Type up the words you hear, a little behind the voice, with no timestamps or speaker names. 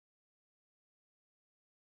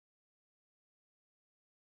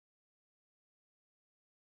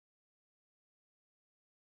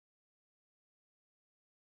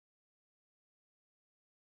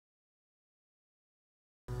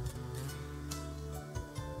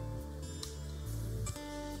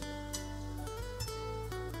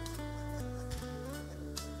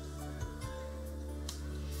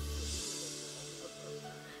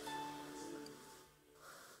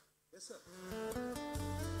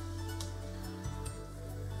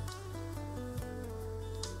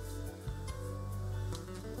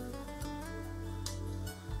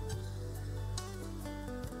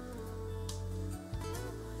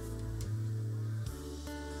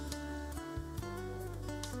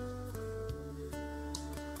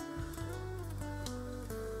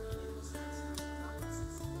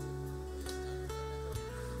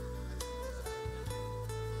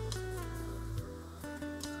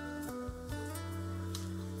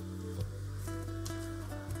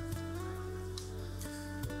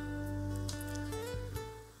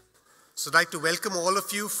So I'd like to welcome all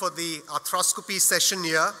of you for the arthroscopy session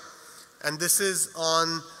here. And this is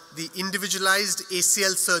on the individualized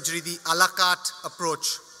ACL surgery, the a la carte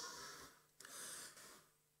approach.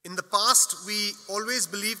 In the past, we always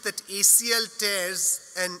believed that ACL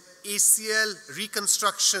tears and ACL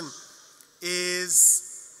reconstruction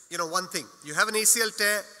is, one thing. You have an ACL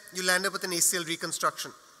tear, you land up with an ACL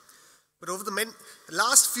reconstruction. But over the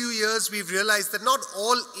last few years, we've realized that not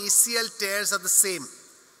all ACL tears are the same.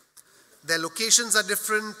 Their locations are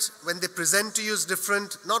different. When they present to you is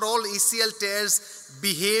different. Not all ACL tears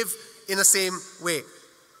behave in the same way.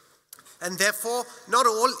 And therefore, not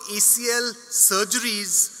all ACL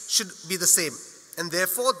surgeries should be the same. And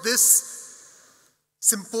therefore, this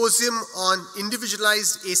symposium on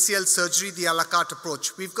individualized ACL surgery, the a la carte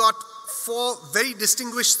approach. We've got 4 very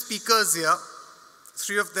distinguished speakers here,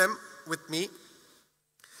 3 of them with me.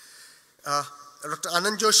 Dr.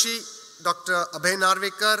 Anant Joshi, Dr. Abhay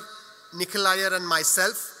Narvekar, Nikhil, Iyer, and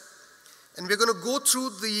myself. And we're going to go through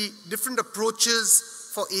the different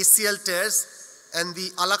approaches for ACL tears and the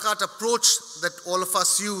a la carte approach that all of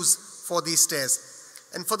us use for these tears.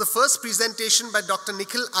 And for the first presentation by Dr.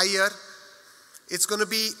 Nikhil Iyer, it's going to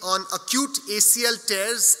be on acute ACL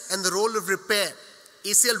tears and the role of repair.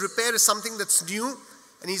 ACL repair is something that's new,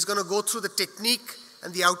 and he's going to go through the technique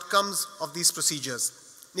and the outcomes of these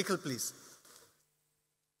procedures. Nikhil, please.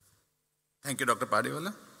 Thank you, Dr.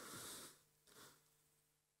 Pardiwala.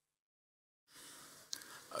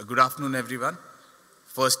 Good afternoon, everyone.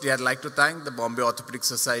 Firstly, I'd like to thank the Bombay Orthopaedic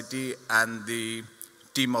Society and the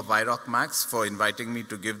team of WIROC MAX for inviting me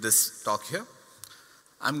to give this talk here.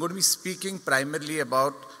 I'm going to be speaking primarily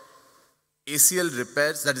about ACL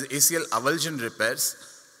repairs, that is ACL avulsion repairs.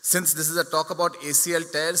 Since this is a talk about ACL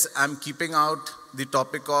tears, I'm keeping out the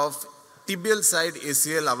topic of tibial side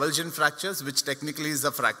ACL avulsion fractures, which technically is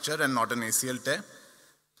a fracture and not an ACL tear.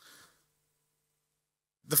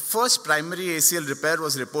 The first primary ACL repair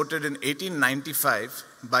was reported in 1895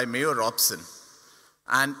 by Mayo Robson.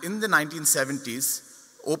 And in the 1970s,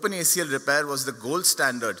 open ACL repair was the gold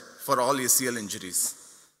standard for all ACL injuries.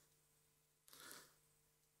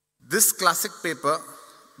 This classic paper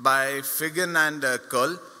by Figan and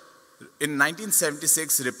Curl in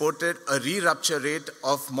 1976 reported a re-rupture rate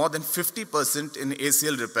of more than 50% in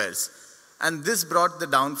ACL repairs. And this brought the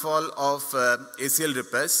downfall of ACL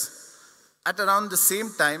repairs. At around the same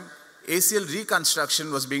time, ACL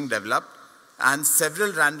reconstruction was being developed, and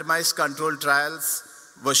several randomized controlled trials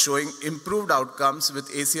were showing improved outcomes with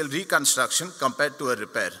ACL reconstruction compared to a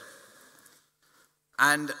repair.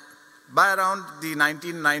 And by around the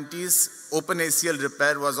 1990s, open ACL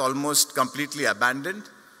repair was almost completely abandoned,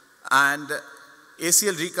 and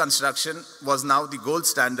ACL reconstruction was now the gold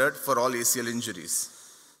standard for all ACL injuries.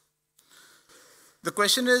 The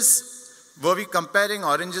question is, were we comparing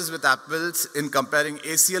oranges with apples in comparing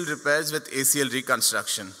ACL repairs with ACL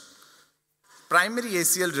reconstruction? Primary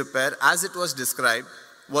ACL repair, as it was described,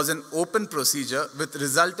 was an open procedure with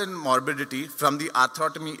resultant morbidity from the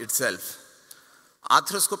arthrotomy itself.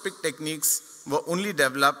 Arthroscopic techniques were only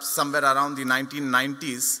developed somewhere around the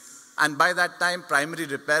 1990s, and by that time, primary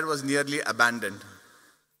repair was nearly abandoned.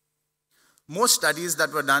 Most studies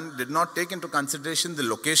that were done did not take into consideration the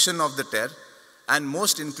location of the tear, and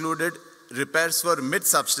most included repairs for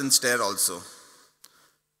mid-substance tear also.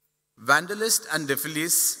 Vandalist and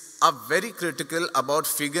DeFelice are very critical about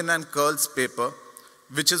Figan and Curl's paper,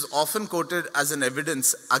 which is often quoted as an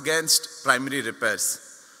evidence against primary repairs.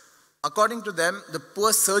 According to them, the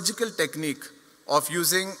poor surgical technique of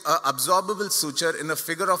using an absorbable suture in a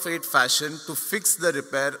figure-of-8 fashion to fix the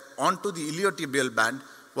repair onto the iliotibial band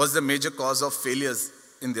was the major cause of failures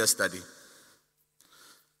in their study.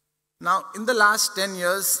 Now, in the last 10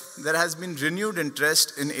 years, there has been renewed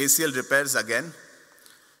interest in ACL repairs again.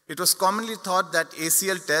 It was commonly thought that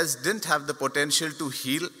ACL tears didn't have the potential to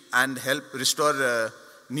heal and help restore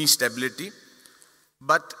knee stability.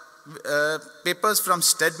 But papers from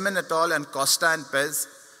Stedman et al. And Costa and Pez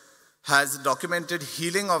has documented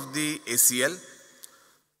healing of the ACL.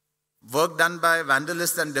 Work done by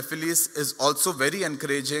Vandalist and DeFelice is also very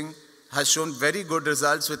encouraging, has shown very good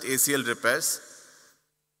results with ACL repairs.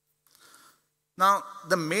 Now,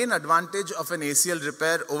 the main advantage of an ACL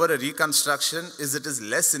repair over a reconstruction is it is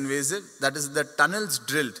less invasive. That is, the tunnels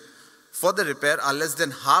drilled for the repair are less than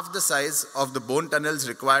half the size of the bone tunnels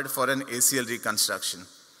required for an ACL reconstruction.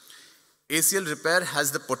 ACL repair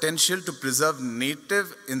has the potential to preserve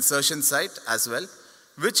native insertion site as well,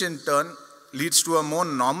 which in turn leads to a more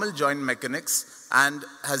normal joint mechanics and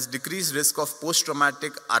has decreased risk of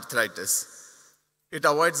post-traumatic arthritis. It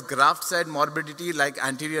avoids graft side morbidity like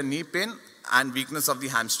anterior knee pain and weakness of the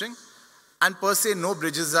hamstring. And per se, no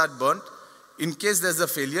bridges are burnt. In case there's a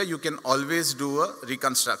failure, you can always do a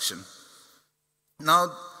reconstruction.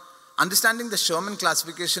 Now, understanding the Sherman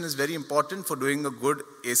classification is very important for doing a good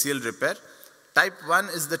ACL repair. Type 1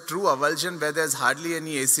 is the true avulsion where there's hardly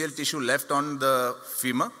any ACL tissue left on the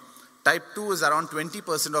femur. Type 2 is around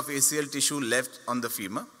 20% of ACL tissue left on the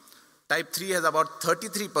femur. Type 3 has about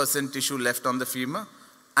 33% tissue left on the femur.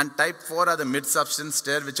 And type 4 are the mid-substance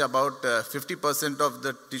tear, which are about 50% of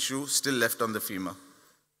the tissue still left on the femur.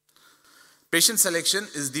 Patient selection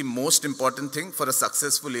is the most important thing for a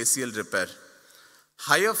successful ACL repair.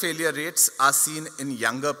 Higher failure rates are seen in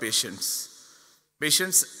younger patients.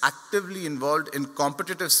 Patients actively involved in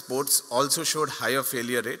competitive sports also showed higher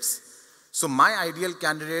failure rates. So my ideal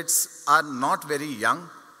candidates are not very young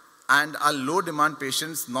and are low demand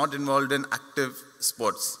patients not involved in active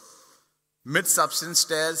sports. Mid-substance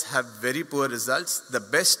tears have very poor results. The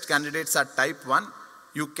best candidates are type 1.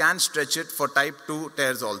 You can stretch it for type 2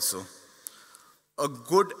 tears also. A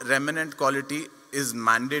good remnant quality is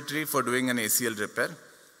mandatory for doing an ACL repair.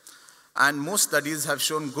 And most studies have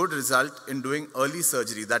shown good result in doing early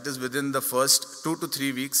surgery, that is within the first 2 to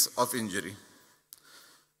 3 weeks of injury.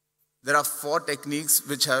 There are 4 techniques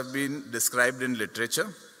which have been described in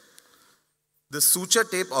literature. The suture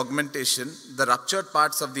tape augmentation, the ruptured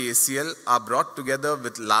parts of the ACL are brought together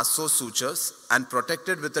with lasso sutures and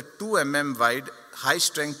protected with a 2 mm wide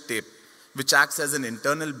high-strength tape, which acts as an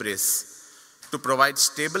internal brace to provide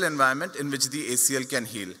stable environment in which the ACL can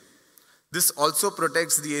heal. This also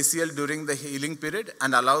protects the ACL during the healing period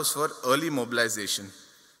and allows for early mobilization.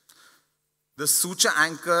 The suture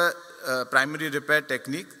anchor primary repair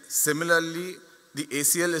technique, similarly, the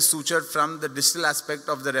ACL is sutured from the distal aspect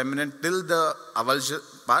of the remnant till the avulsion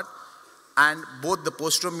part, and both the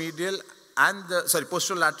posterolateral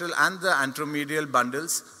and the anteromedial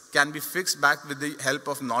bundles can be fixed back with the help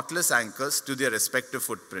of knotless anchors to their respective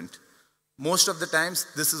footprint. Most of the times,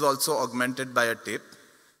 this is also augmented by a tape.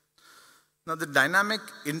 Now, the dynamic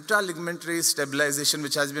intraligamentary stabilization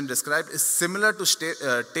which has been described is similar to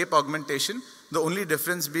tape augmentation, the only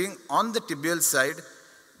difference being on the tibial side,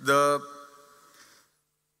 I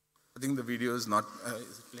think the video is not,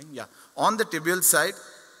 is it playing? Yeah. On the tibial side,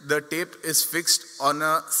 the tape is fixed on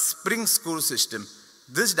a spring screw system.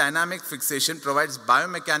 This dynamic fixation provides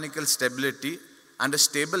biomechanical stability and a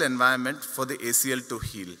stable environment for the ACL to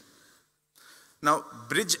heal. Now,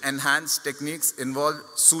 bridge-enhanced techniques involve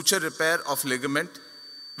suture repair of ligament,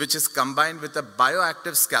 which is combined with a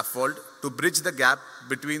bioactive scaffold to bridge the gap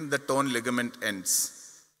between the torn ligament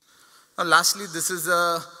ends. Now, lastly, this is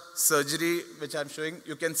a surgery which I'm showing.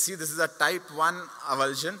 You can see this is a type 1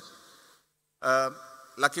 avulsion.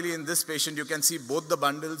 Luckily, in this patient, you can see both the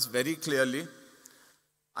bundles very clearly.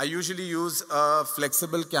 I usually use a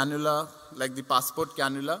flexible cannula, like the passport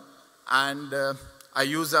cannula, and I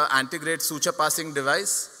use an antegrade suture passing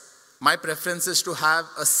device. My preference is to have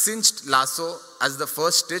a cinched lasso as the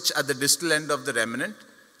first stitch at the distal end of the remnant,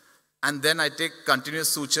 and then I take continuous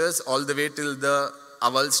sutures all the way till the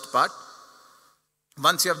avulsed part.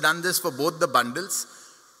 Once you have done this for both the bundles,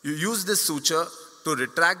 you use this suture to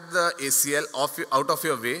retract the ACL out of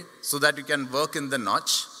your way so that you can work in the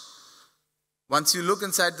notch. Once you look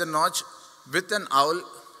inside the notch, with an awl,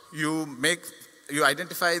 you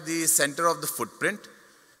identify the center of the footprint.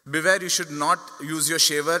 Beware, you should not use your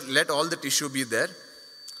shaver, let all the tissue be there.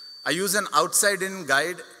 I use an outside-in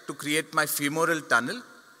guide to create my femoral tunnel,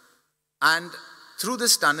 and through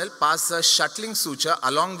this tunnel pass a shuttling suture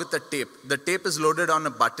along with a tape. The tape is loaded on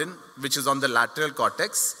a button which is on the lateral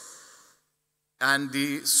cortex, and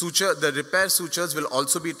the repair sutures will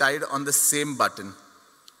also be tied on the same button.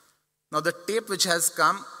 Now the tape which has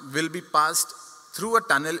come will be passed through a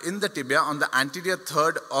tunnel in the tibia on the anterior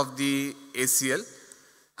third of the ACL,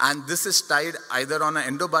 and this is tied either on an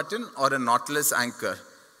endo button or a knotless anchor.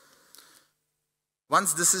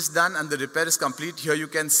 Once this is done and the repair is complete, here you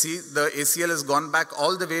can see the ACL has gone back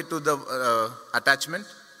all the way to the attachment.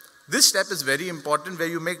 This step is very important where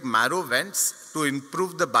you make marrow vents to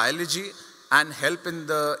improve the biology and help in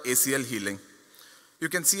the ACL healing. You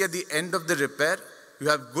can see at the end of the repair, you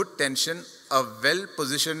have good tension, a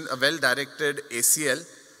well-positioned, a well-directed ACL,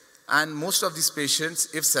 and most of these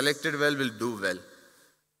patients, if selected well, will do well.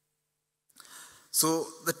 So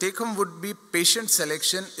the take-home would be patient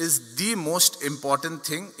selection is the most important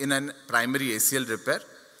thing in a primary ACL repair.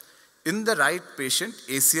 In the right patient,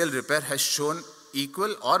 ACL repair has shown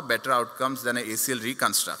equal or better outcomes than an ACL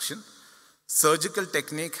reconstruction. Surgical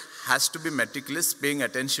technique has to be meticulous, paying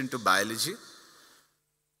attention to biology.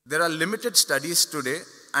 There are limited studies today,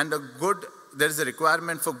 and there is a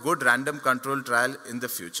requirement for good random control trial in the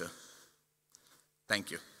future.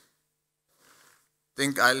 Thank you. I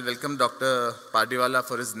think I'll welcome Dr. Pardiwala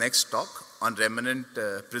for his next talk on remnant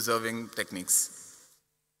preserving techniques.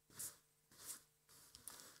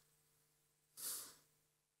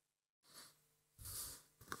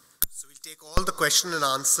 So we'll take all the question and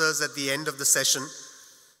answers at the end of the session.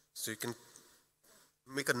 So you can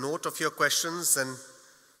make a note of your questions and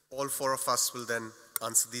all four of us will then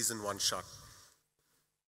answer these in one shot.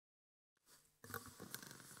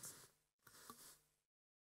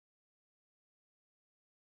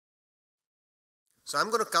 So I'm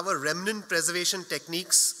going to cover remnant preservation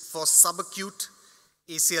techniques for subacute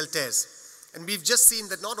ACL tears. And we've just seen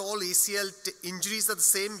that not all ACL injuries are the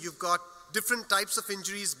same. You've got different types of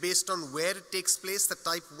injuries based on where it takes place, the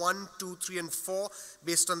type 1, 2, 3, and 4,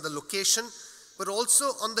 based on the location, but also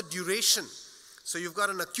on the duration. So you've got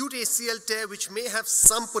an acute ACL tear which may have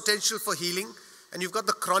some potential for healing, and you've got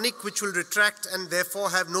the chronic which will retract and therefore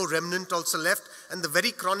have no remnant also left, and the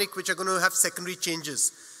very chronic which are going to have secondary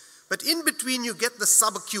changes. But in between you get the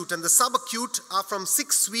subacute, and the subacute are from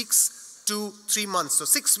 6 weeks to 3 months. So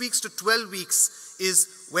 6 weeks to 12 weeks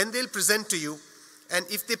is when they'll present to you. And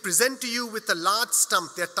if they present to you with a large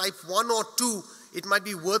stump, they're type 1 or 2, it might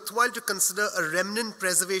be worthwhile to consider a remnant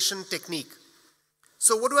preservation technique.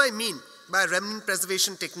 So what do I mean by a remnant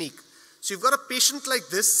preservation technique? So you've got a patient like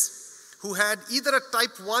this who had either a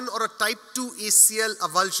type 1 or a type 2 ACL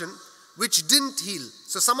avulsion which didn't heal.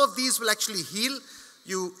 So some of these will actually heal.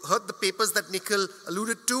 You heard the papers that Nikhil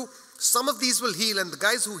alluded to. Some of these will heal, and the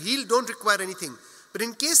guys who heal don't require anything. But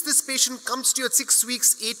in case this patient comes to you at 6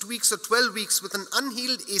 weeks, 8 weeks, or 12 weeks with an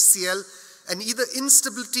unhealed ACL and either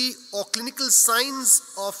instability or clinical signs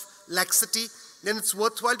of laxity, then it's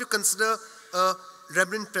worthwhile to consider a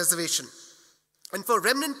remnant preservation. And for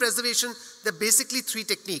remnant preservation, there are basically 3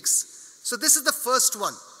 techniques. So this is the first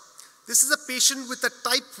one. This is a patient with a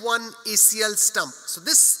type 1 ACL stump. So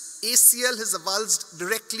this ACL has avulsed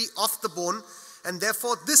directly off the bone, and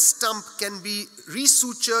therefore this stump can be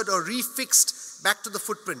resutured or refixed back to the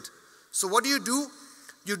footprint. So what do?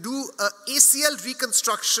 You do a ACL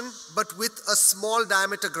reconstruction but with a small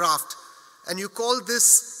diameter graft, and you call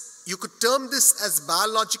this, you could term this as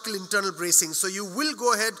biological internal bracing. So you will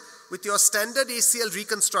go ahead with your standard ACL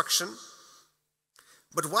reconstruction,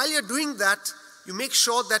 but while you're doing that, you make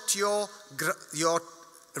sure that your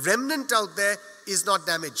remnant out there is not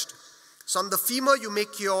damaged. So on the femur, you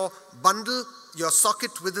make your bundle, your socket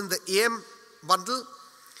within the AM bundle.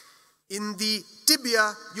 In the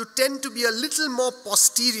tibia, you tend to be a little more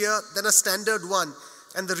posterior than a standard one.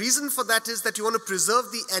 And the reason for that is that you want to preserve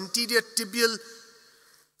the anterior tibial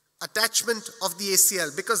attachment of the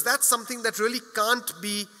ACL, because that's something that really can't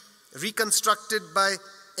be reconstructed by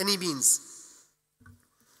any means.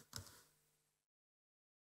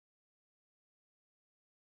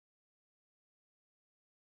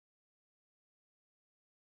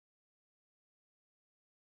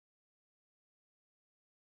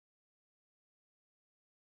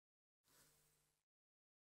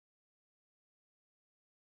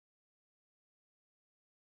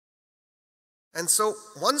 And so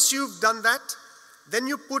once you've done that, then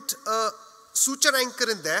you put a suture anchor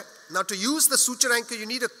in there. Now to use the suture anchor, you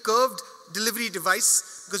need a curved delivery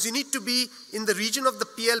device because you need to be in the region of the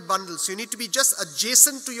PL bundle. So you need to be just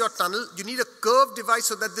adjacent to your tunnel. You need a curved device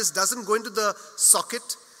so that this doesn't go into the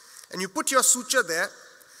socket. And you put your suture there.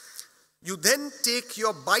 You then take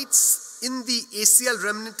your bites in the ACL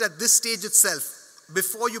remnant at this stage itself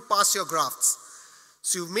before you pass your grafts.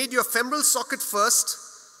 So you've made your femoral socket first.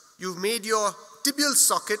 You've made your tibial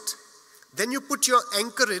socket, then you put your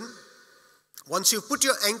anchor in. Once you put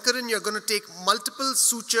your anchor in, you're going to take multiple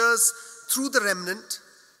sutures through the remnant.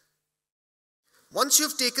 Once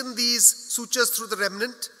you've taken these sutures through the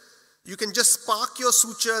remnant, you can just park your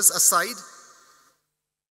sutures aside.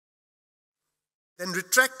 Then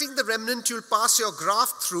retracting the remnant, you'll pass your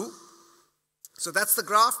graft through. So that's the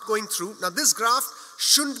graft going through. Now this graft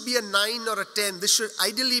shouldn't be a 9 or a 10. This should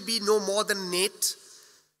ideally be no more than an 8.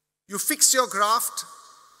 You fix your graft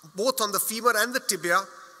both on the femur and the tibia,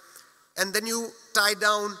 and then you tie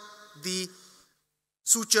down the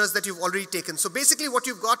sutures that you've already taken. So basically what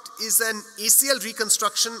you've got is an ACL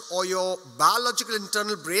reconstruction or your biological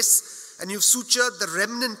internal brace, and you've sutured the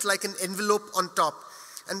remnant like an envelope on top.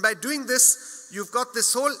 And by doing this, you've got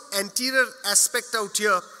this whole anterior aspect out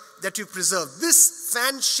here that you preserve. This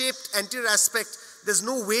fan-shaped anterior aspect, there's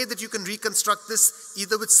no way that you can reconstruct this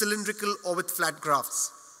either with cylindrical or with flat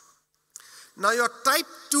grafts. Now your type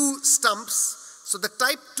 2 stumps, so the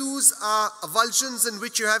type 2s are avulsions in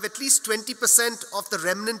which you have at least 20% of the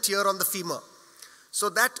remnant here on the femur. So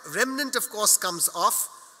that remnant of course comes off,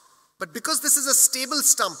 but because this is a stable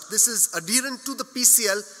stump, this is adherent to the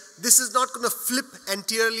PCL, this is not going to flip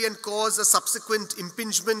anteriorly and cause a subsequent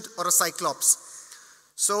impingement or a cyclops.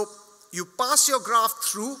 So you pass your graft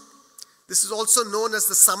through. This is also known as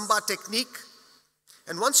the Samba technique.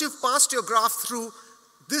 And once you've passed your graft through,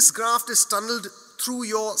 this graft is tunneled through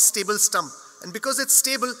your stable stump. And because it's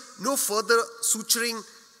stable, no further suturing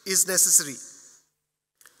is necessary.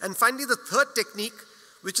 And finally, the third technique,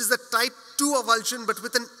 which is the type 2 avulsion, but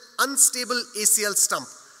with an unstable ACL stump.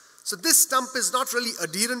 So this stump is not really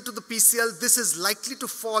adherent to the PCL. This is likely to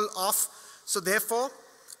fall off. So therefore,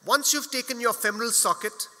 once you've taken your femoral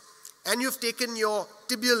socket and you've taken your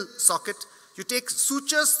tibial socket, you take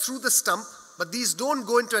sutures through the stump, but these don't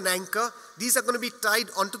go into an anchor. These are going to be tied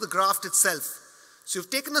onto the graft itself. So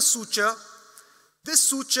you've taken a suture. This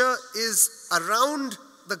suture is around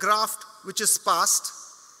the graft which is passed,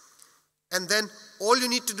 and then all you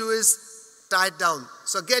need to do is tie it down.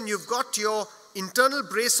 So again, you've got your internal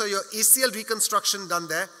brace or your ACL reconstruction done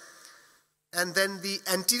there, and then the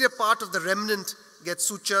anterior part of the remnant gets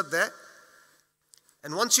sutured there.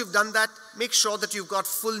 And once you've done that, make sure that you've got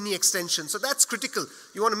full knee extension. So that's critical.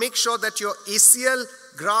 You want to make sure that your ACL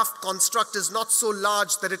graft construct is not so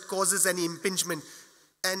large that it causes any impingement.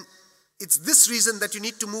 And it's this reason that you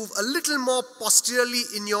need to move a little more posteriorly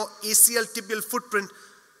in your ACL tibial footprint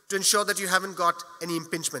to ensure that you haven't got any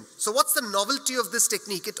impingement. So what's the novelty of this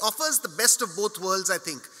technique? It offers the best of both worlds, I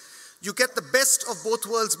think. You get the best of both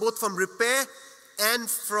worlds, both from repair and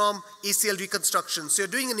from ACL reconstruction. So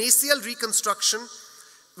you're doing an ACL reconstruction,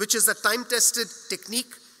 which is a time-tested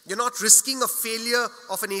technique. You're not risking a failure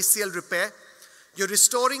of an ACL repair. You're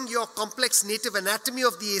restoring your complex native anatomy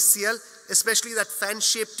of the ACL, especially that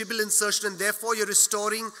fan-shaped tibial insertion, and therefore you're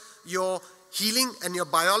restoring your healing and your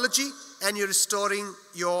biology, and you're restoring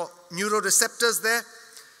your neuroreceptors there.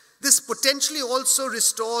 This potentially also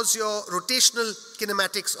restores your rotational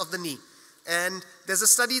kinematics of the knee. And there's a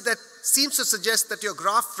study that seems to suggest that your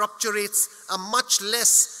graft rupture rates are much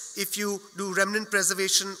less if you do remnant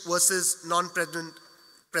preservation versus non-remnant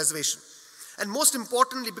preservation. And most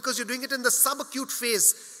importantly, because you're doing it in the subacute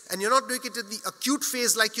phase and you're not doing it in the acute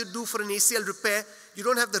phase like you do for an ACL repair, you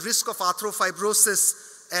don't have the risk of arthropfibrosis,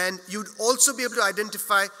 and you'd also be able to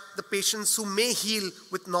identify the patients who may heal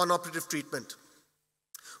with non-operative treatment.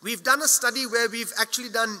 We've done a study where we've actually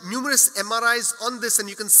done numerous MRIs on this, and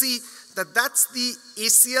you can see that that's the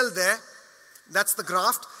ACL there, that's the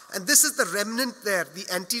graft, and this is the remnant there, the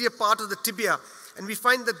anterior part of the tibia. And we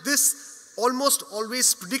find that this almost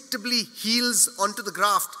always predictably heals onto the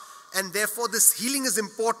graft, and therefore this healing is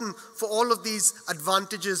important for all of these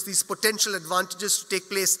advantages, these potential advantages to take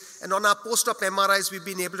place. And on our post-op MRIs, we've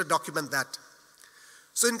been able to document that.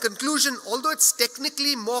 So in conclusion, although it's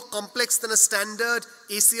technically more complex than a standard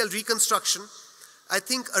ACL reconstruction, I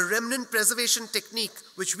think a remnant preservation technique,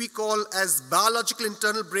 which we call as biological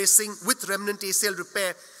internal bracing with remnant ACL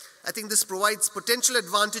repair, I think this provides potential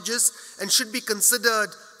advantages and should be considered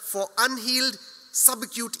for unhealed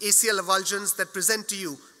subacute ACL avulsions that present to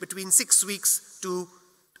you between 6 weeks to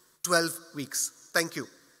 12 weeks. Thank you.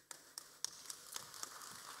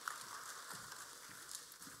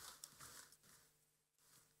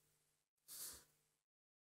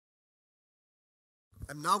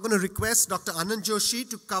 I'm now going to request Dr. Anant Joshi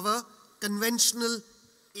to cover conventional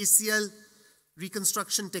ACL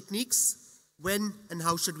reconstruction techniques. When and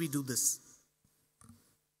how should we do this?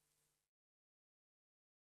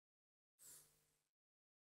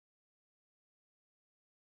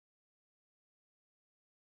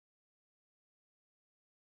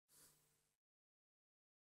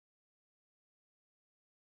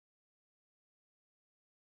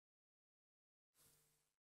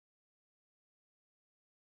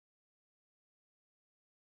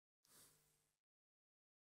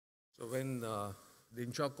 So when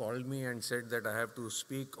Dinshaw called me and said that I have to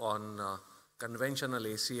speak on conventional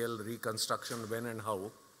ACL reconstruction, when and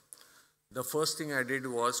how, the first thing I did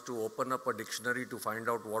was to open up a dictionary to find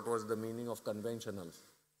out what was the meaning of conventional.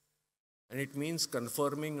 And it means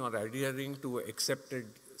conforming or adhering to accepted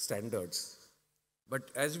standards. But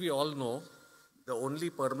as we all know, the only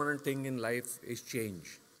permanent thing in life is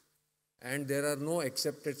change. And there are no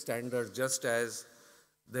accepted standards, just as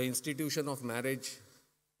the institution of marriage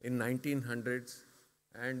in 1900s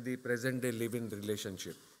and the present day live-in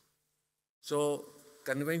relationship. So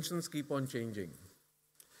conventions keep on changing.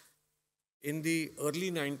 In the early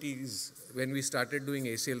 90s, when we started doing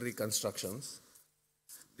ACL reconstructions,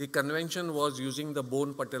 the convention was using the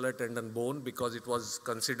bone patellar tendon bone because it was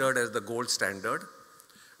considered as the gold standard.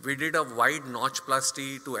 We did a wide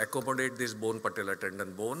notchplasty to accommodate this bone patellar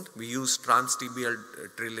tendon bone. We used transtibial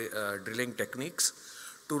drilling techniques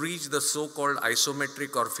to reach the so-called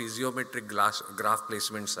isometric or physiometric graft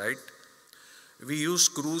placement site. We use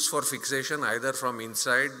screws for fixation either from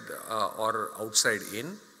inside or outside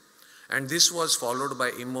in, and this was followed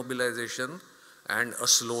by immobilization and a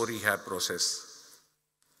slow rehab process.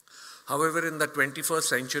 However, in the 21st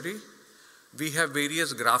century, we have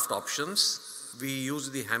various graft options. We use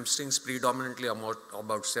the hamstrings predominantly.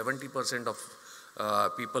 About 70%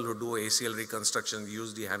 of people who do ACL reconstruction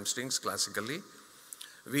use the hamstrings classically.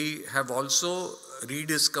 We have also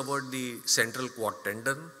rediscovered the central quad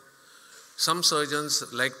tendon. Some surgeons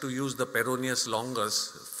like to use the peroneus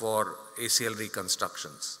longus for ACL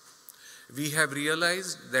reconstructions. We have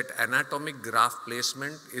realized that anatomic graft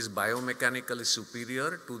placement is biomechanically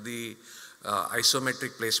superior to the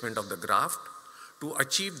isometric placement of the graft. To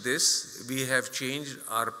achieve this, we have changed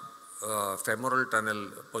our femoral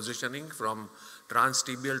tunnel positioning from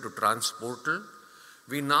transtibial to transportal.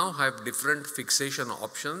 We now have different fixation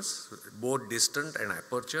options, both distant and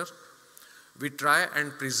aperture. We try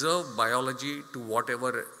and preserve biology to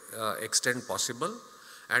whatever extent possible,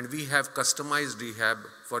 and we have customized rehab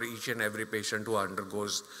for each and every patient who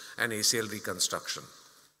undergoes an ACL reconstruction.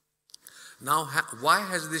 Now, why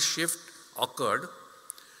has this shift occurred?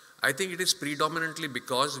 I think it is predominantly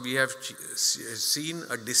because we have seen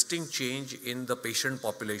a distinct change in the patient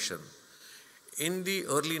population. In the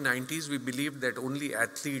early 90s, we believed that only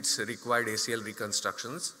athletes required ACL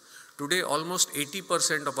reconstructions. Today, almost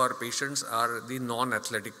 80% of our patients are the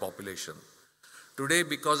non-athletic population. Today,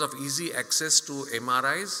 because of easy access to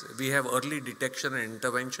MRIs, we have early detection and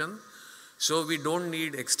intervention. So we don't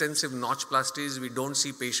need extensive notchplasties. We don't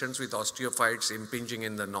see patients with osteophytes impinging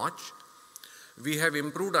in the notch. We have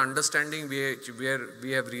improved understanding where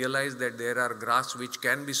we have realized that there are grafts which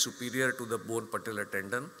can be superior to the bone patellar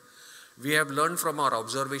tendon. We have learned from our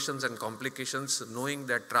observations and complications, knowing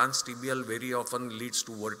that transtibial very often leads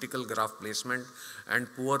to vertical graft placement and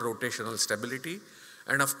poor rotational stability.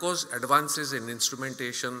 And of course, advances in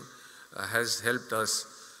instrumentation has helped us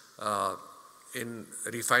in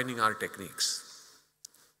refining our techniques.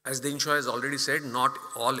 As Dinshaw has already said, not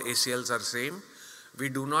all ACLs are same. We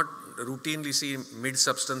do not routinely see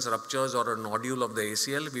mid-substance ruptures or a nodule of the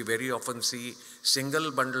ACL. We very often see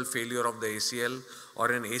single bundle failure of the ACL or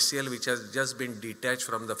an ACL which has just been detached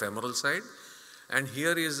from the femoral side. And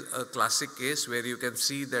here is a classic case where you can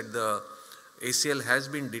see that the ACL has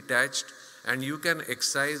been detached, and you can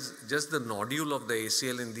excise just the nodule of the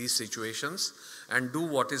ACL in these situations and do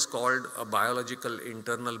what is called a biological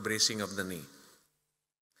internal bracing of the knee.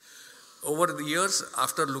 Over the years,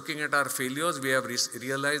 after looking at our failures, we have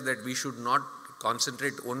realized that we should not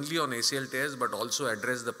concentrate only on ACL tears but also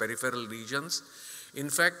address the peripheral regions.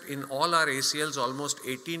 In fact, in all our ACLs, almost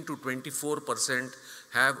 18 to 24%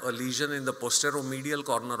 have a lesion in the posteromedial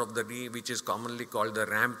corner of the knee, which is commonly called the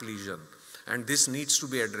ramp lesion. And this needs to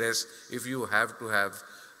be addressed if you have to have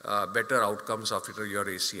better outcomes after your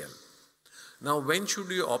ACL. Now, when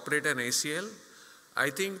should you operate an ACL?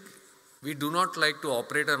 I think we do not like to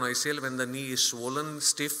operate an ACL when the knee is swollen,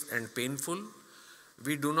 stiff and painful.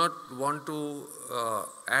 We do not want to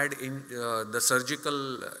add in the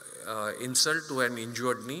surgical insult to an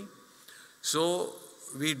injured knee. So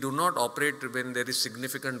we do not operate when there is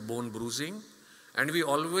significant bone bruising. And we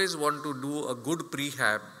always want to do a good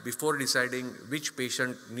prehab before deciding which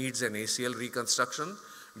patient needs an ACL reconstruction,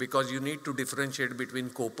 because you need to differentiate between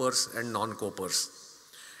copers and non-copers.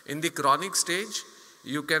 In the chronic stage,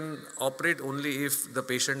 you can operate only if the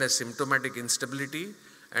patient has symptomatic instability,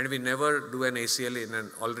 and we never do an ACL in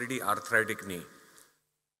an already arthritic knee.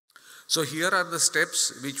 So here are the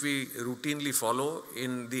steps which we routinely follow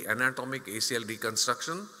in the anatomic ACL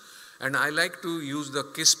reconstruction. And I like to use the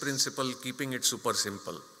KISS principle, keeping it super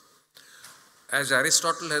simple. As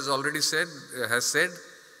Aristotle has already said,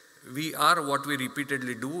 we are what we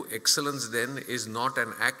repeatedly do. Excellence then is not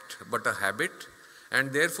an act, but a habit.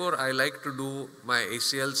 And therefore, I like to do my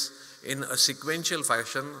ACLs in a sequential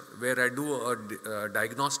fashion, where I do a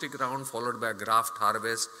diagnostic round followed by a graft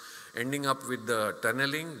harvest, ending up with the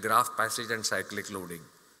tunneling, graft passage and cyclic loading.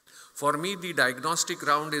 For me, the diagnostic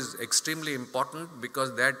round is extremely important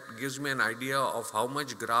because that gives me an idea of how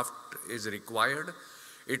much graft is required.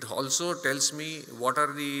 It also tells me what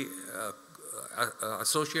are the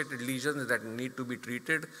associated lesions that need to be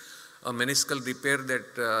treated, a meniscal repair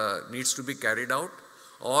that needs to be carried out,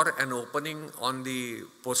 or an opening on the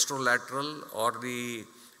posterolateral or the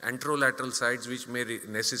anterolateral sides which may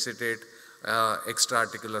necessitate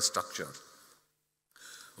extraarticular structure.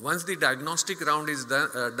 Once the diagnostic round is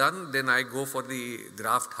done, then I go for the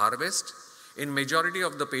graft harvest. In majority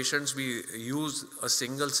of the patients, we use a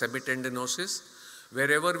single semitendinosis,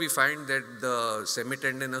 Wherever we find that the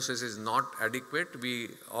semitendinosus is not adequate, we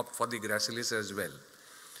opt for the gracilis as well.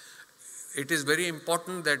 It is very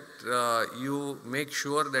important that you make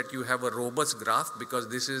sure that you have a robust graft, because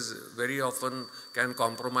this is very often can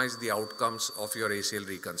compromise the outcomes of your ACL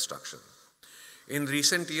reconstruction. In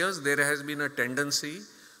recent years, there has been a tendency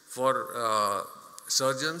for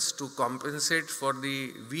surgeons to compensate for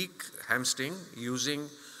the weak hamstring using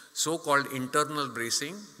so-called internal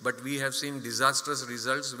bracing, but we have seen disastrous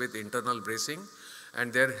results with internal bracing,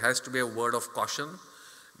 and there has to be a word of caution.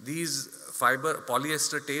 These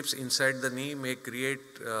polyester tapes inside the knee may create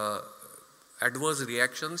adverse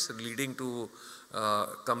reactions leading to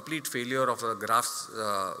complete failure of a graft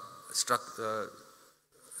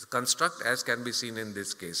construct, as can be seen in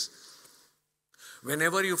this case.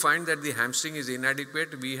 Whenever you find that the hamstring is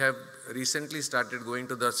inadequate, we have recently started going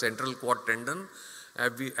to the central quad tendon,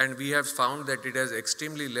 and we have found that it has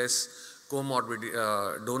extremely less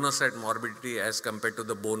comorbidity, donor site morbidity as compared to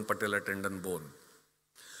the bone patellar tendon bone.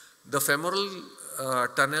 The femoral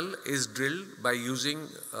tunnel is drilled by using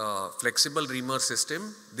flexible reamer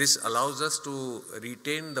system. This allows us to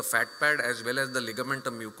retain the fat pad as well as the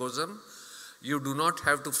ligamentum mucosum. You do not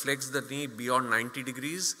have to flex the knee beyond 90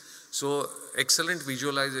 degrees. So excellent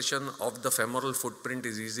visualization of the femoral footprint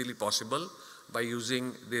is easily possible by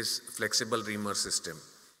using this flexible reamer system.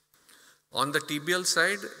 On the tibial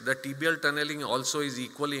side, the tibial tunneling also is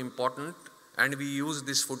equally important, and we use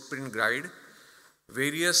this footprint guide.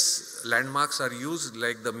 Various landmarks are used,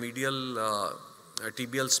 like the medial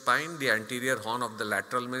tibial spine, the anterior horn of the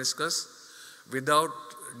lateral meniscus. Without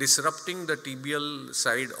disrupting the tibial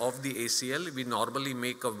side of the ACL, we normally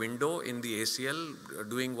make a window in the ACL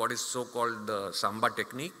doing what is so-called the Samba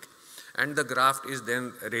technique, and the graft is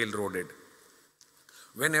then railroaded.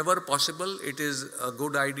 Whenever possible, it is a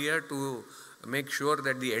good idea to make sure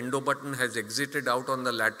that the endo button has exited out on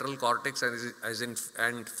the lateral cortex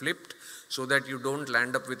and flipped, so that you don't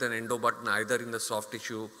land up with an endo button either in the soft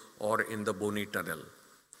tissue or in the bony tunnel.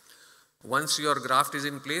 Once your graft is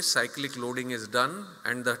in place, cyclic loading is done,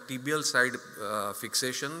 and the tibial side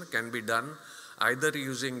fixation can be done either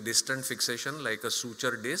using distant fixation like a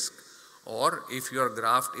suture disc, or if your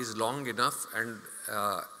graft is long enough and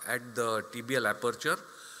at the tibial aperture,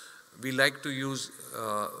 we like to use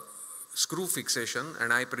screw fixation,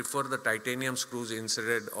 and I prefer the titanium screws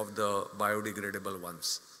instead of the biodegradable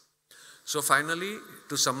ones. So finally,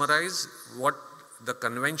 to summarize, what the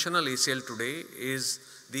conventional ACL today is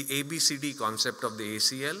the ABCD concept of the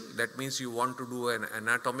ACL. That means you want to do an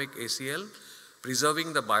anatomic ACL,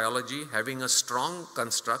 preserving the biology, having a strong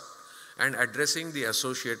construct, and addressing the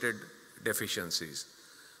associated deficiencies.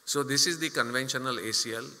 So this is the conventional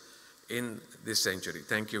ACL in this century.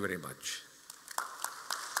 Thank you very much.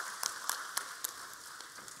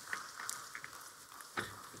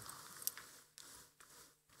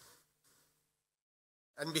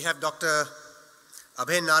 And we have Dr.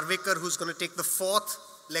 Abhay Narvekar, who's going to take the fourth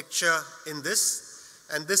lecture in this.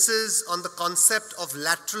 And this is on the concept of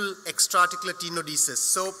lateral extraarticular tenodesis.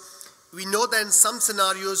 So we know that in some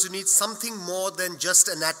scenarios you need something more than just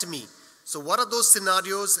anatomy. So what are those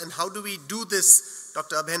scenarios and how do we do this?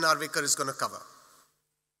 Dr. Abhay Narvekar is going to cover.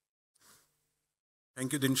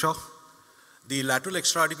 Thank you, Dinshaw. The lateral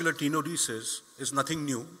extraarticular tenodesis is nothing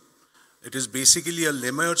new. It is basically a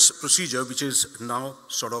Lemaire's procedure, which is now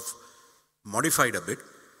sort of modified a bit.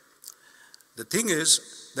 The thing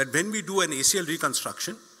is that when we do an ACL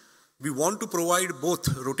reconstruction, we want to provide both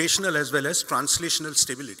rotational as well as translational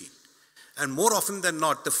stability. And more often than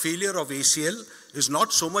not, the failure of ACL is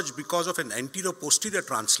not so much because of an anterior-posterior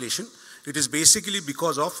translation. It is basically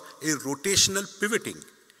because of a rotational pivoting.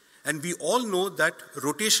 And we all know that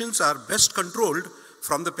rotations are best controlled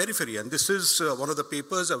from the periphery. And this is one of the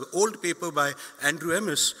papers, an old paper by Andrew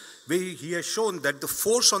Emmis, where he has shown that the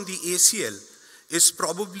force on the ACL is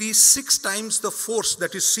probably 6 times the force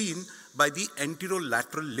that is seen by the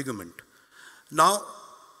anterolateral ligament. Now,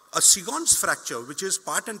 a Sigon's fracture, which is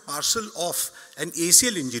part and parcel of an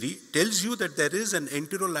ACL injury, tells you that there is an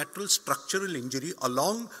anterolateral structural injury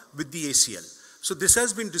along with the ACL. So this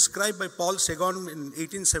has been described by Paul Sagan in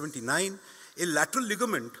 1879. A lateral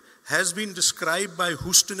ligament has been described by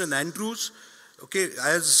Houston and Andrews, okay,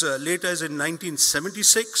 as late as in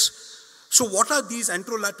 1976. So what are these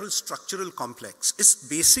anterolateral structural complex? It's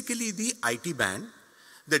basically the IT band,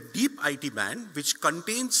 the deep IT band, which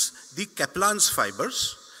contains the Kaplan's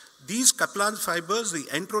fibers. These Kaplan's fibers, the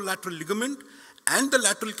anterolateral ligament, and the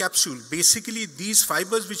lateral capsule, basically these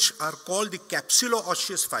fibers which are called the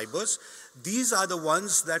capsulo-osseous fibers, these are the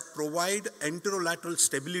ones that provide anterolateral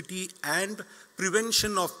stability and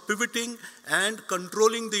prevention of pivoting, and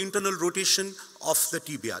controlling the internal rotation of the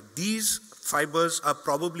tibia. These fibers are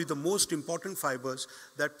probably the most important fibers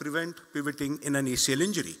that prevent pivoting in an ACL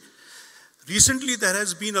injury. Recently, there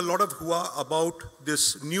has been a lot of hoo-ha about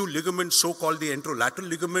this new ligament, so-called the anterolateral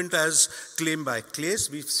ligament, as claimed by Claes.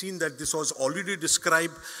 We've seen that this was already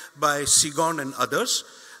described by Sigon and others.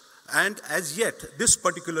 And as yet, this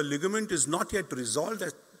particular ligament is not yet resolved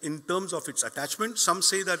in terms of its attachment. Some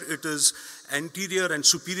say that it is anterior and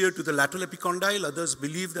superior to the lateral epicondyle. Others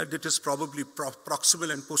believe that it is probably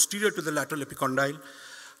proximal and posterior to the lateral epicondyle.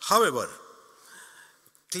 However,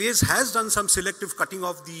 Claes has done some selective cutting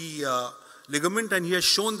of the ligament, and he has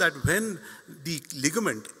shown that when the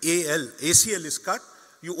ligament ACL is cut,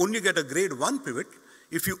 you only get a grade 1 pivot.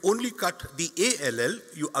 If you only cut the ALL,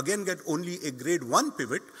 you again get only a grade 1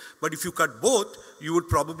 pivot, but if you cut both, you would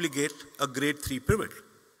probably get a grade 3 pivot.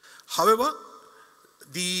 However,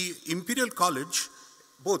 the Imperial College,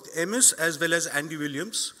 both MS as well as Andy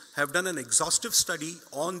Williams, have done an exhaustive study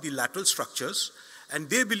on the lateral structures, and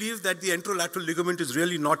they believe that the anterolateral ligament is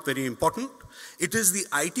really not very important. It is the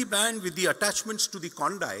IT band with the attachments to the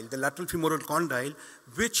condyle, the lateral femoral condyle,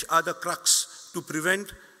 which are the crux to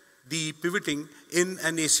prevent the pivoting in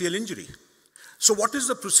an ACL injury. So what is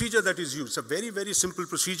the procedure that is used? It's a very, very simple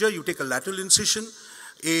procedure. You take a lateral incision,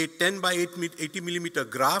 a 10 by 80 millimeter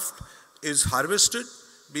graft is harvested,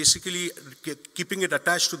 basically keeping it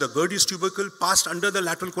attached to the Gerdy's tubercle, passed under the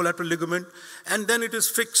lateral collateral ligament, and then it is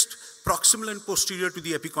fixed proximal and posterior to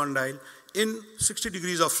the epicondyle in 60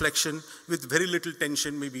 degrees of flexion with very little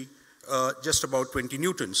tension, maybe just about 20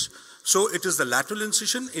 newtons. So it is the lateral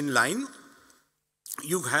incision in line.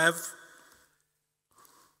 You have,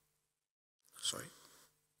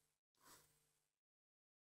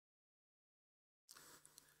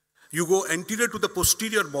 you go anterior to the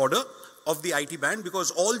posterior border of the IT band, because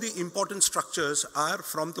all the important structures are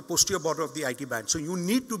from the posterior border of the IT band. So you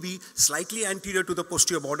need to be slightly anterior to the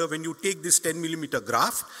posterior border when you take this 10 millimeter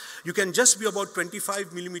graft. You can just be about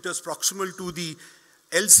 25 millimeters proximal to the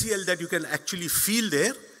LCL that you can actually feel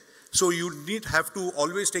there. So you have to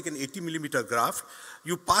always take an 80 millimeter graft.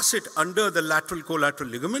 You pass it under the lateral collateral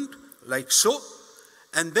ligament, like so,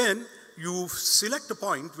 and then you select a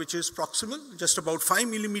point which is proximal, just about 5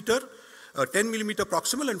 millimeter, 10 millimeter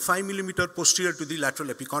proximal and 5 millimeter posterior to the lateral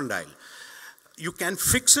epicondyle. You can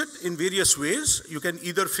fix it in various ways. You can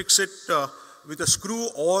either fix it with a screw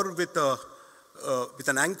or with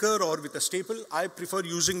an anchor or with a staple. I prefer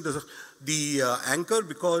using the anchor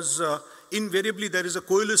because invariably there is a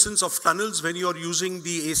coalescence of tunnels when you are using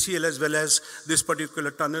the ACL as well as this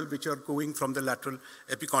particular tunnel which are going from the lateral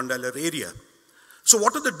epicondylar area. So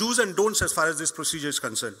what are the do's and don'ts as far as this procedure is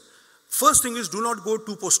concerned? First thing is, do not go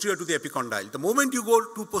too posterior to the epicondyle. The moment you go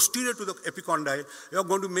too posterior to the epicondyle, you are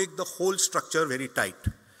going to make the whole structure very tight.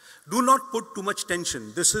 Do not put too much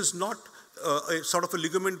tension. This is not a sort of a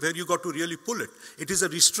ligament where you got to really pull it. It is a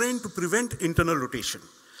restraint to prevent internal rotation.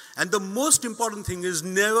 And the most important thing is,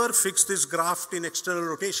 never fix this graft in external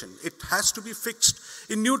rotation. It has to be fixed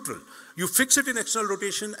in neutral. You fix it in external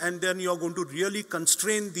rotation and then you are going to really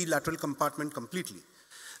constrain the lateral compartment completely.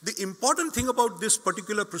 The important thing about this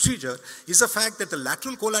particular procedure is the fact that the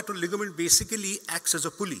lateral collateral ligament basically acts as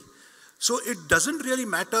a pulley. So it doesn't really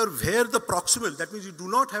matter where the proximal, that means you do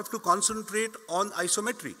not have to concentrate on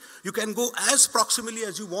isometry. You can go as proximally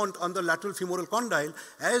as you want on the lateral femoral condyle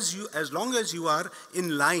as long as you are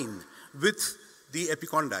in line with the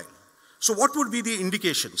epicondyle. So what would be the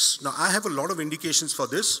indications? Now I have a lot of indications for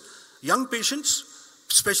this. Young patients,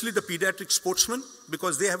 especially the pediatric sportsmen,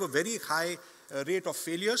 because they have a very high rate of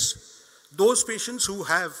failures. Those patients who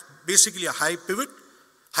have basically a high pivot,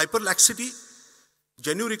 hyperlaxity,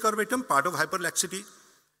 genu recurvatum, part of hyperlaxity,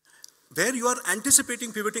 where you are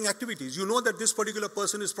anticipating pivoting activities. You know that this particular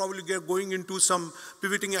person is probably going into some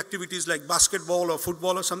pivoting activities like basketball or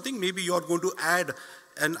football or something. Maybe you are going to add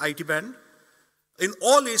an IT band. In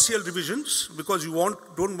all ACL revisions, because you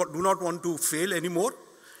do not want to fail anymore.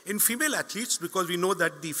 In female athletes, because we know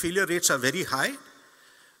that the failure rates are very high.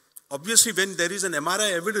 Obviously, when there is an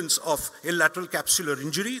MRI evidence of a lateral capsular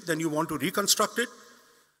injury, then you want to reconstruct it.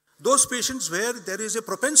 Those patients where there is a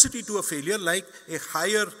propensity to a failure, like a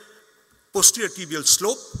higher posterior tibial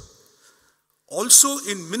slope, also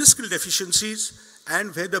in meniscal deficiencies,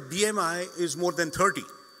 and where the BMI is more than 30.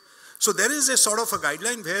 So there is a sort of a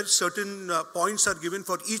guideline where certain points are given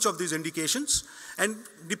for each of these indications, and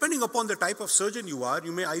depending upon the type of surgeon you are,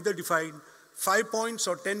 you may either define 5 points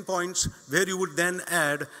or 10 points where you would then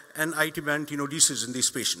add an IT band tenodesis in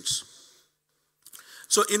these patients.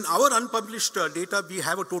 So in our unpublished data, we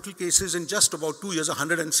have a total cases in just about 2 years,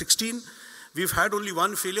 116. We've had only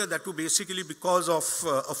one failure, that too basically because of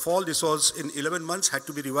a fall. This was in 11 months, had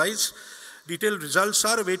to be revised. Detailed results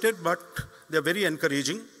are awaited, but they're very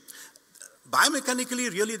encouraging.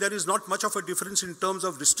 Biomechanically, really, there is not much of a difference in terms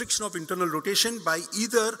of restriction of internal rotation by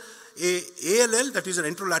either a ALL, that is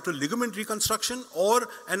an anterolateral ligament reconstruction, or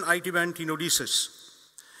an IT band tenodesis.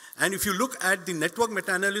 And if you look at the network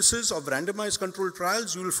meta-analysis of randomized controlled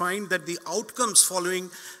trials, you will find that the outcomes following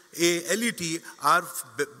a LET are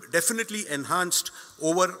definitely enhanced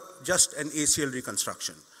over just an ACL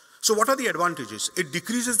reconstruction. So what are the advantages? It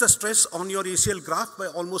decreases the stress on your ACL graft by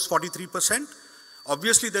almost 43%.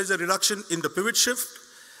 Obviously, there is a reduction in the pivot shift.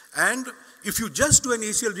 And if you just do an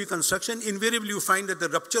ACL reconstruction, invariably you find that the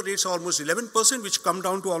rupture rates are almost 11%, which come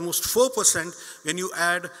down to almost 4% when you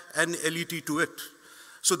add an LET to it.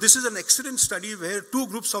 So this is an excellent study where two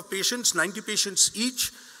groups of patients, 90 patients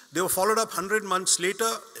each, they were followed up 100 months later.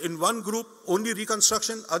 In one group, only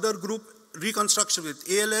reconstruction, other group, reconstruction with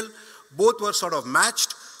ALL. Both were sort of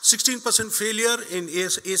matched. 16% failure in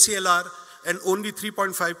ACLR and only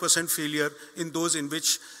 3.5% failure in those in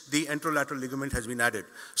which the anterolateral ligament has been added.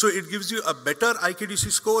 So it gives you a better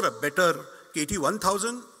IKDC score, a better KT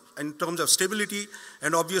 1000 in terms of stability,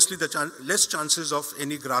 and obviously the less chances of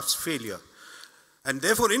any graft failure. And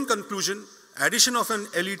therefore, in conclusion, addition of an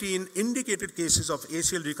LET in indicated cases of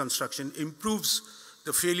ACL reconstruction improves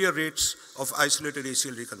the failure rates of isolated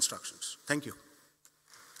ACL reconstructions. Thank you.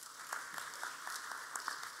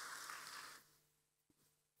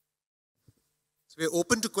 So we're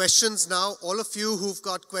open to questions now. All of you who've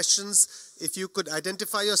got questions, if you could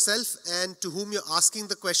identify yourself and to whom you're asking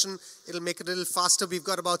the question, it'll make it a little faster. We've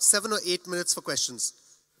got about 7 or 8 minutes for questions.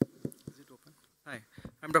 Is it open? Hi,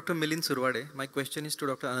 I'm Dr. Milind Surwade. My question is to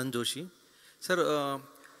Dr. Anant Joshi. Sir,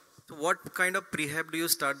 what kind of prehab do you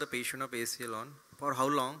start the patient of ACL on? For how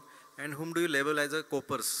long? And whom do you label as a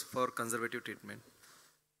copers for conservative treatment?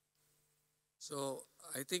 So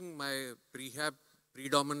I think my prehab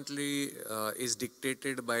predominantly is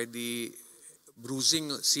dictated by the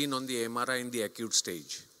bruising seen on the MRI in the acute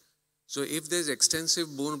stage. So if there's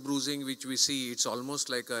extensive bone bruising which we see, it's almost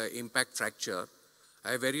like an impact fracture.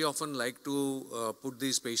 I very often like to put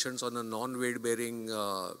these patients on a non-weight bearing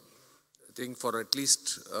thing for at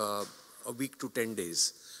least a week to 10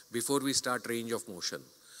 days before we start range of motion.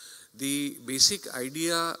 The basic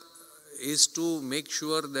idea is to make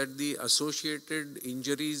sure that the associated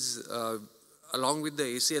injuries along with the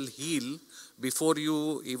ACL heal before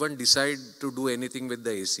you even decide to do anything with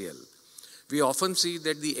the ACL. We often see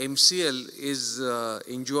that the MCL is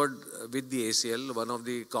injured with the ACL, one of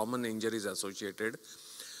the common injuries associated.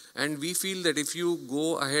 And we feel that if you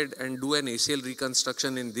go ahead and do an ACL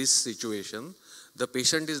reconstruction in this situation, the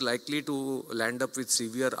patient is likely to land up with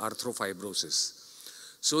severe arthrofibrosis.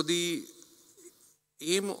 So the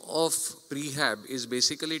aim of prehab is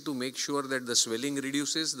basically to make sure that the swelling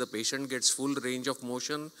reduces, the patient gets full range of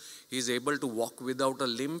motion, he is able to walk without a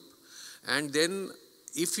limp, and then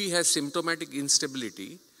if he has symptomatic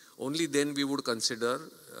instability, only then we would consider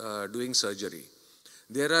doing surgery.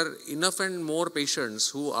 There are enough and more patients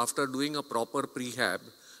who after doing a proper prehab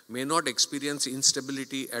may not experience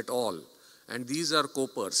instability at all, and these are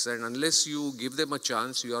copers, and unless you give them a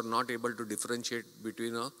chance, you are not able to differentiate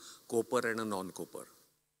between a copper and a non-copper.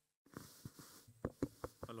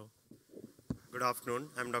 Hello. Good afternoon.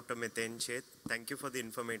 I'm Dr. Miten Chet. Thank you for the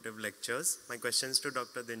informative lectures. My question is to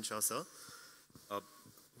Dr. Dinshaw, sir.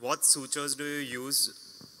 What sutures do you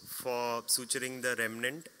use for suturing the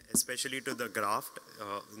remnant, especially to the graft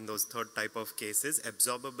in those third type of cases,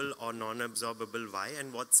 absorbable or non-absorbable? Why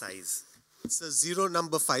and what size? It's a 0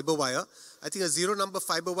 number fiber wire. I think a 0 number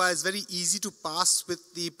fiber wire is very easy to pass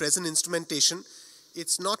with the present instrumentation.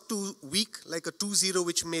 It's not too weak like a 2-0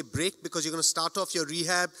 which may break because you're going to start off your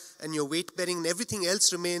rehab and your weight bearing and everything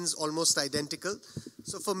else remains almost identical.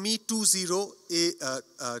 So for me,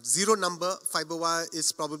 2-0, 0 number fiber wire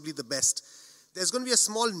is probably the best. There's going to be a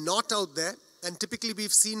small knot out there, and typically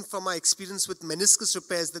we've seen from our experience with meniscus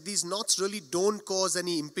repairs that these knots really don't cause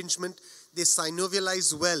any impingement. They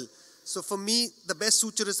synovialize well. So for me, the best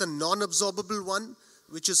suture is a non-absorbable one,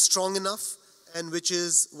 which is strong enough and which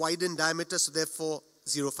is wide in diameter, so therefore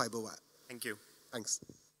 0 fiber wire. Thank you. Thanks.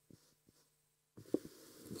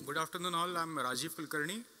 Good afternoon all, I'm Rajiv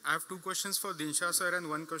Kulkarni. I have 2 questions for Dinshaw sir and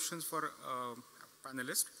 1 question for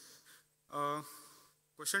panelist.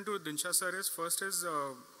 Question to Dinshaw sir is, first is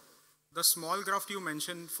the small graft you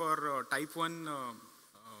mentioned for type 1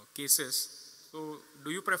 cases. So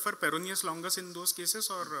do you prefer peroneus longus in those cases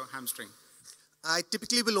or hamstring? I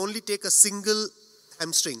typically will only take a single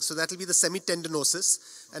hamstring. So that will be the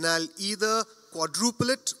semitendinosis. And I'll either quadruple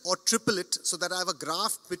it or triple it so that I have a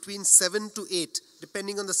graft between 7 to 8,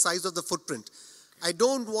 depending on the size of the footprint. I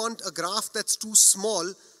don't want a graft that's too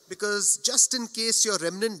small, because just in case your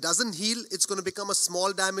remnant doesn't heal, it's going to become a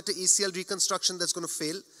small diameter ACL reconstruction that's going to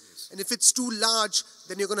fail. Yes. And if it's too large,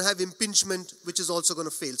 then you're going to have impingement, which is also going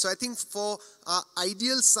to fail. So I think for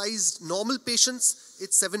ideal sized normal patients,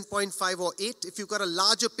 it's 7.5 or 8. If you've got a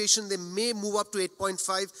larger patient, they may move up to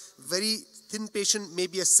 8.5. Very thin patient,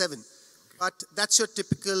 maybe a 7. Okay. But that's your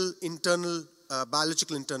typical internal,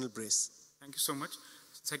 biological internal brace. Thank you so much.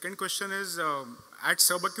 Second question is, at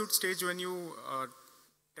subacute stage when you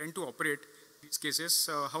tend to operate these cases,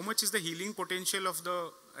 how much is the healing potential of the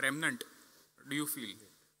remnant, do you feel?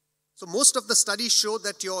 So most of the studies show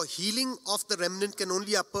that your healing of the remnant can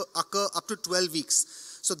only occur up to 12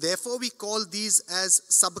 weeks. So therefore we call these as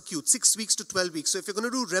subacute, 6 weeks to 12 weeks. So if you're going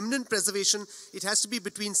to do remnant preservation, it has to be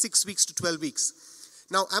between 6 weeks to 12 weeks.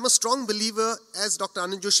 Now, I'm a strong believer, as Dr.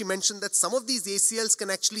 Anant Joshi mentioned, that some of these ACLs can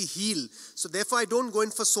actually heal. So therefore, I don't go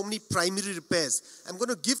in for so many primary repairs. I'm going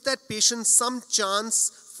to give that patient some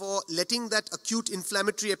chance for letting that acute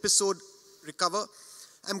inflammatory episode recover.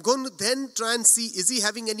 I'm going to then try and see, is he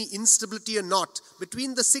having any instability or not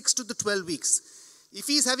between the 6 to the 12 weeks. If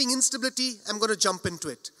he's having instability, I'm going to jump into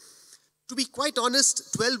it. To be quite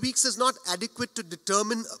honest, 12 weeks is not adequate to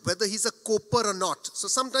determine whether he's a coper or not. So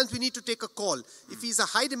sometimes we need to take a call. If he's a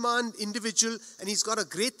high demand individual and he's got a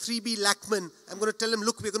grade 3B Lachman, I'm going to tell him,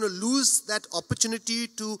 look, we're going to lose that opportunity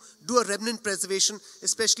to do a remnant preservation,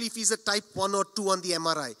 especially if he's a type 1 or 2 on the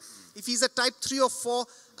MRI. If he's a type 3 or 4,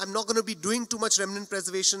 I'm not going to be doing too much remnant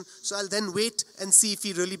preservation. So I'll then wait and see if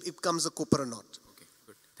he really becomes a coper or not.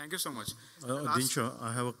 Thank you so much. Dinshaw,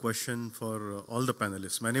 I have a question for all the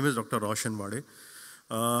panelists. My name is Dr. Roshan Wade.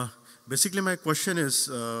 Basically, my question is,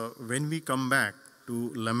 when we come back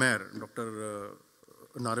to Lemaire, Dr.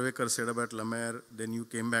 Narvekar said about Lemaire, then you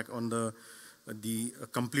came back on the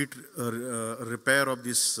complete repair of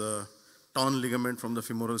this torn ligament from the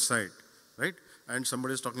femoral side, right? And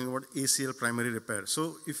somebody is talking about ACL primary repair.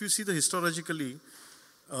 So if you see the histologically,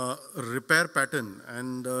 repair pattern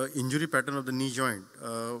and injury pattern of the knee joint.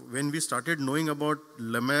 When we started knowing about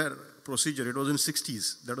Lemaire procedure, it was in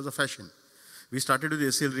 60s. That was a fashion. We started with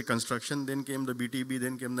ACL reconstruction, then came the BTB,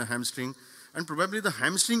 then came the hamstring. And probably the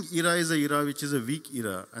hamstring era is a era which is a weak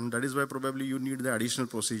era. And that is why probably you need the additional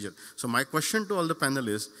procedure. So my question to all the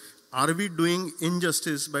panelists, are we doing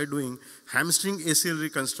injustice by doing hamstring ACL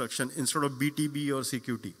reconstruction instead of BTB or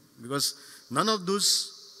CQT? Because none of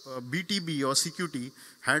those BTB or CQT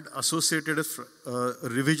had associated a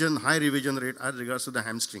high revision rate as regards to the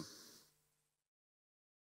hamstring.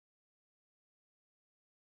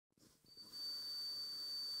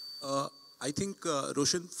 I think,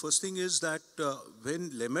 Roshan, first thing is that when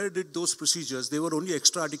Lemaire did those procedures, they were only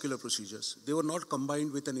extraarticular procedures. They were not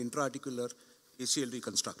combined with an intraarticular ACL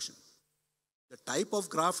reconstruction. The type of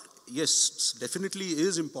graft, yes, definitely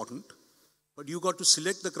is important, but you got to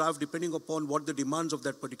select the graft depending upon what the demands of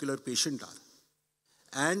that particular patient are.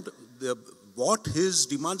 And what his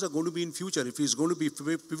demands are going to be in future. If he's going to be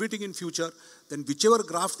pivoting in future, then whichever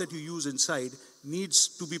graft that you use inside needs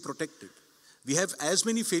to be protected. We have as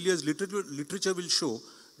many failures, literature will show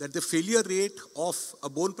that the failure rate of a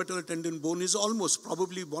bone patellar tendon bone is almost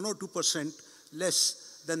probably 1 or 2%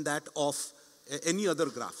 less than that of any other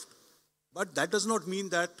graft. But that does not mean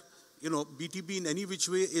that, BTB in any which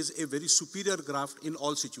way is a very superior graft in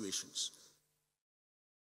all situations.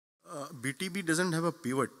 BTB doesn't have a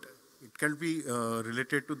pivot. It can be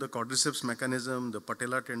related to the quadriceps mechanism, the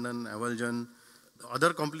patella tendon, avulsion.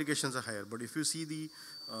 Other complications are higher. But if you see the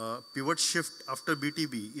pivot shift after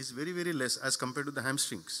BTB is very, very less as compared to the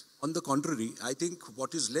hamstrings. On the contrary, I think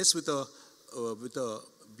what is less with a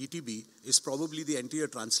BTB is probably the anterior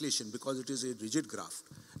translation because it is a rigid graft.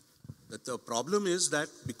 That the problem is that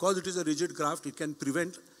because it is a rigid graft, it can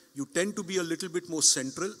prevent, you tend to be a little bit more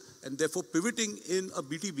central, and therefore pivoting in a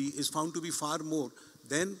BTB is found to be far more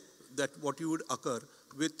than that what you would occur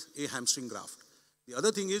with a hamstring graft. The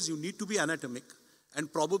other thing is you need to be anatomic,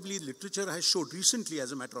 and probably literature has showed recently,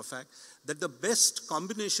 as a matter of fact, that the best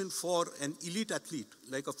combination for an elite athlete,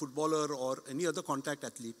 like a footballer or any other contact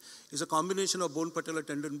athlete, is a combination of bone patellar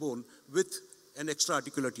tendon bone with an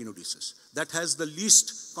extraarticular tenodesis. That has the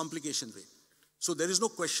least complication rate. So there is no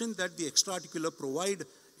question that the extraarticular provide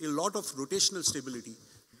a lot of rotational stability.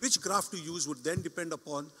 Which graft to use would then depend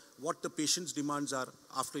upon what the patient's demands are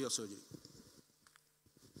after your surgery.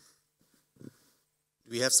 Do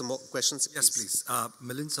we have some more questions? Yes, please.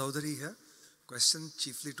 Milind Chaudhary here. Question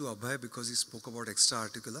chiefly to Abhay because he spoke about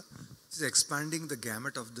extraarticular. He's expanding the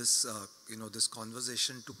gamut of this, this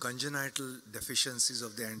conversation to congenital deficiencies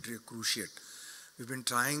of the anterior cruciate. We've been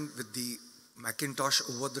trying with the Macintosh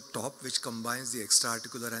over the top, which combines the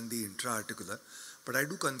extraarticular and the intraarticular. But I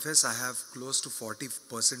do confess I have close to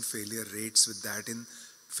 40% failure rates with that in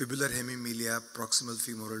fibular hemimelia, proximal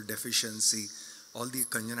femoral deficiency, all the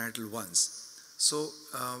congenital ones. So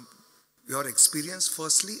your experience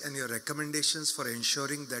firstly and your recommendations for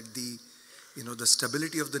ensuring that the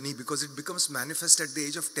stability of the knee, because it becomes manifest at the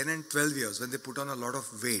age of 10 and 12 years when they put on a lot of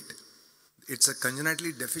weight. It's a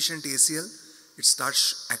congenitally deficient ACL. It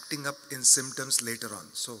starts acting up in symptoms later on.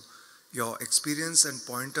 So your experience and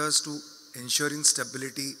pointers to ensuring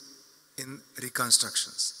stability in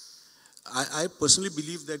reconstructions. I personally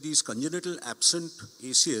believe that these congenital absent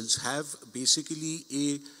ACLs have basically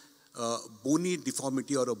a bony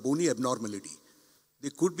deformity or a bony abnormality. They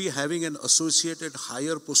could be having an associated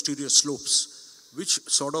higher posterior slopes, which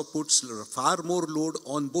sort of puts far more load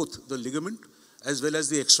on both the ligament as well as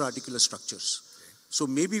the extraarticular structures. So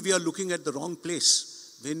maybe we are looking at the wrong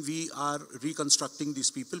place when we are reconstructing these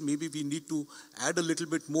people. Maybe we need to add a little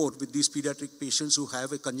bit more with these pediatric patients who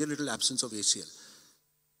have a congenital absence of ACL.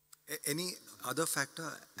 Any other factor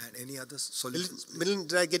and any other solutions? Milind,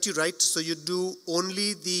 did I get you right? So you do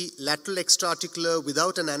only the lateral extraarticular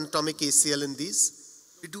without an anatomic ACL in these?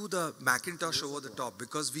 We do the Macintosh over the top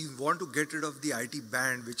because we want to get rid of the IT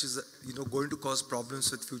band, which is going to cause problems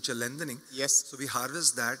with future lengthening. Yes. So we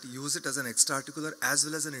harvest that, use it as an extraarticular as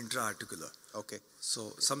well as an intraarticular. Okay.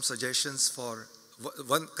 So some suggestions for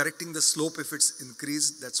one, correcting the slope if it's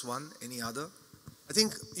increased. That's one. Any other? I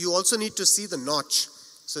think you also need to see the notch.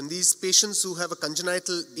 So in these patients who have a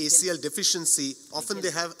congenital ACL deficiency, often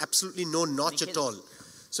they have absolutely no notch at all.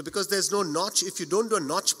 So because there's no notch, if you don't do a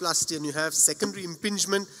notchplasty and you have secondary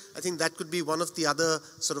impingement, I think that could be one of the other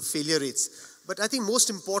sort of failure rates. But I think most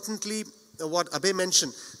importantly, what Abhay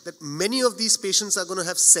mentioned, that many of these patients are going to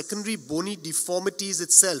have secondary bony deformities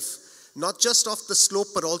itself, not just of the slope,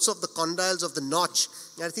 but also of the condyles of the notch.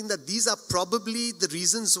 And I think that these are probably the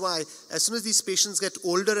reasons why, as soon as these patients get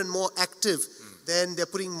older and more active, then they're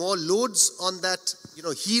putting more loads on that,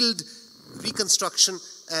 healed reconstruction,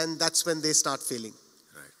 and that's when they start failing.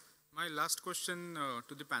 My last question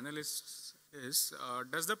to the panelists is,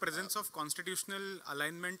 does the presence of constitutional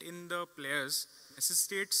alignment in the players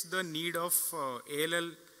necessitates the need of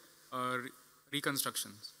ALL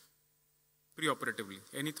reconstructions preoperatively?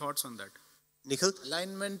 Any thoughts on that? Nikhil?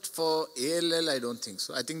 Alignment for ALL, I don't think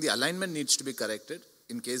so. I think the alignment needs to be corrected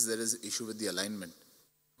in case there is issue with the alignment.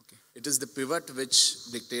 Okay. It is the pivot which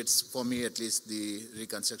dictates, for me at least, the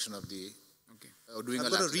reconstruction of the I'm going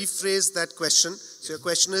to rephrase that question. So your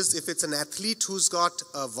question is, if it's an athlete who's got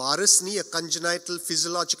a varus knee, a congenital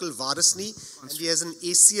physiological varus knee, and he has an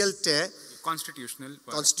ACL tear. Constitutional.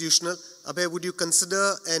 Constitutional. Abhay, would you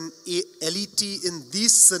consider an LET in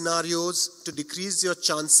these scenarios to decrease your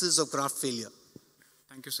chances of graft failure?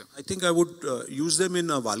 Thank you, sir. I think I would use them in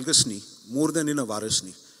a valgus knee more than in a varus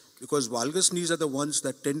knee, because valgus knees are the ones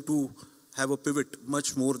that tend to have a pivot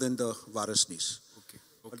much more than the varus knees.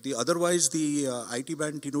 But otherwise, the IT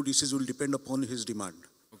band tenodesis will depend upon his demand.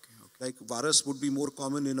 Like varus would be more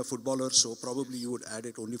common in a footballer, so probably you would add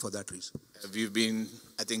it only for that reason. We've been,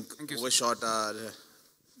 I think, overshot our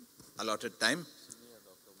allotted time.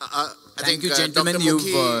 Thank you, gentlemen.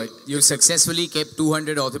 You've successfully kept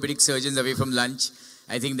 200 orthopedic surgeons away from lunch.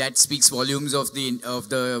 I think that speaks volumes of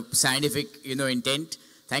the scientific intent.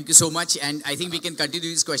 Thank you so much, and I think we can continue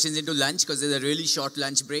these questions into lunch because there's a really short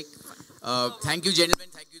lunch break. Thank you, gentlemen.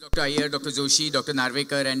 Thank you, Dr. Iyer, Dr. Joshi, Dr.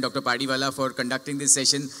 Narvekar, and Dr. Pardiwala for conducting this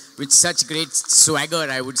session with such great swagger,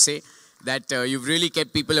 I would say, that you've really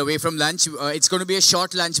kept people away from lunch. It's going to be a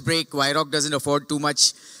short lunch break. WIROC doesn't afford too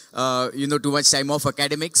much, too much time off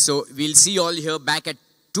academics. So we'll see you all here back at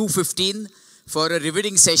 2:15 for a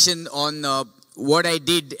riveting session on what I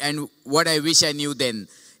did and what I wish I knew then.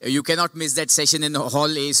 You cannot miss that session in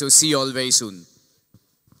Hall A, so see you all very soon.